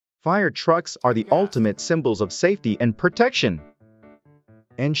Fire trucks are the ultimate symbols of safety and protection.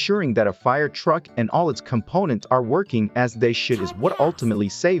 Ensuring that a fire truck and all its components are working as they should is what ultimately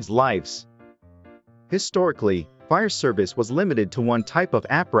saves lives. Historically, fire service was limited to one type of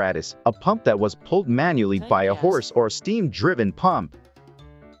apparatus, a pump that was pulled manually by a horse or a steam-driven pump.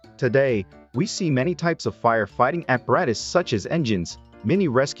 Today, we see many types of firefighting apparatus such as engines, mini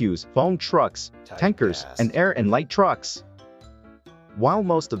rescues, foam trucks, tankers, and air and light trucks. While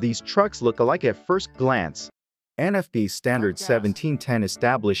most of these trucks look alike at first glance, NFPA Standard 1710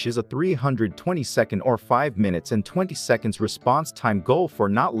 establishes a 320-second or 5 minutes and 20 seconds response time goal for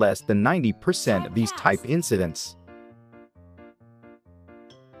not less than 90% of these type incidents,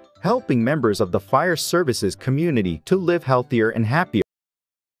 helping members of the fire services community to live healthier and happier.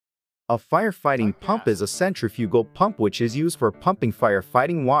 A firefighting pump is a centrifugal pump which is used for pumping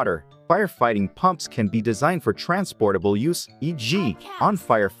firefighting water. Firefighting pumps can be designed for transportable use, e.g., on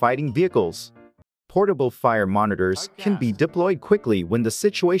firefighting vehicles. Portable fire monitors can be deployed quickly when the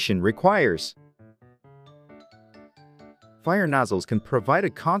situation requires. Fire nozzles can provide a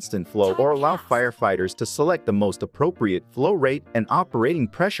constant flow or allow firefighters to select the most appropriate flow rate and operating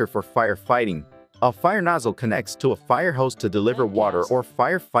pressure for firefighting. A fire nozzle connects to a fire hose to deliver water or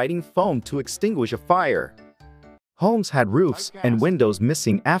firefighting foam to extinguish a fire. Homes had roofs and windows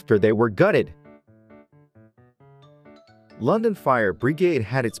missing after they were gutted. London Fire Brigade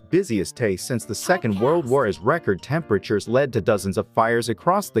had its busiest day since the Second World War as record temperatures led to dozens of fires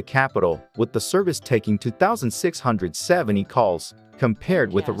across the capital, with the service taking 2,670 calls,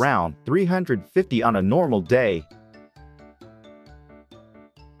 compared with around 350 on a normal day.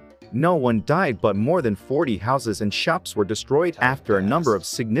 No one died, but more than 40 houses and shops were destroyed after a number of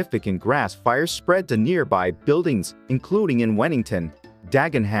significant grass fires spread to nearby buildings, including in Wennington,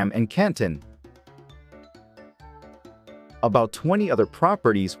 Dagenham and Kenton. About 20 other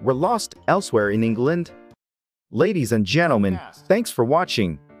properties were lost elsewhere in England. Ladies and gentlemen, thanks for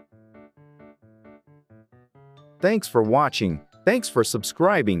watching. Thanks for watching. Thanks for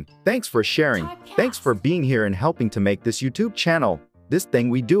subscribing. Thanks for sharing. Thanks for being here and helping to make this YouTube channel, this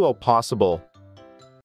thing we do all possible.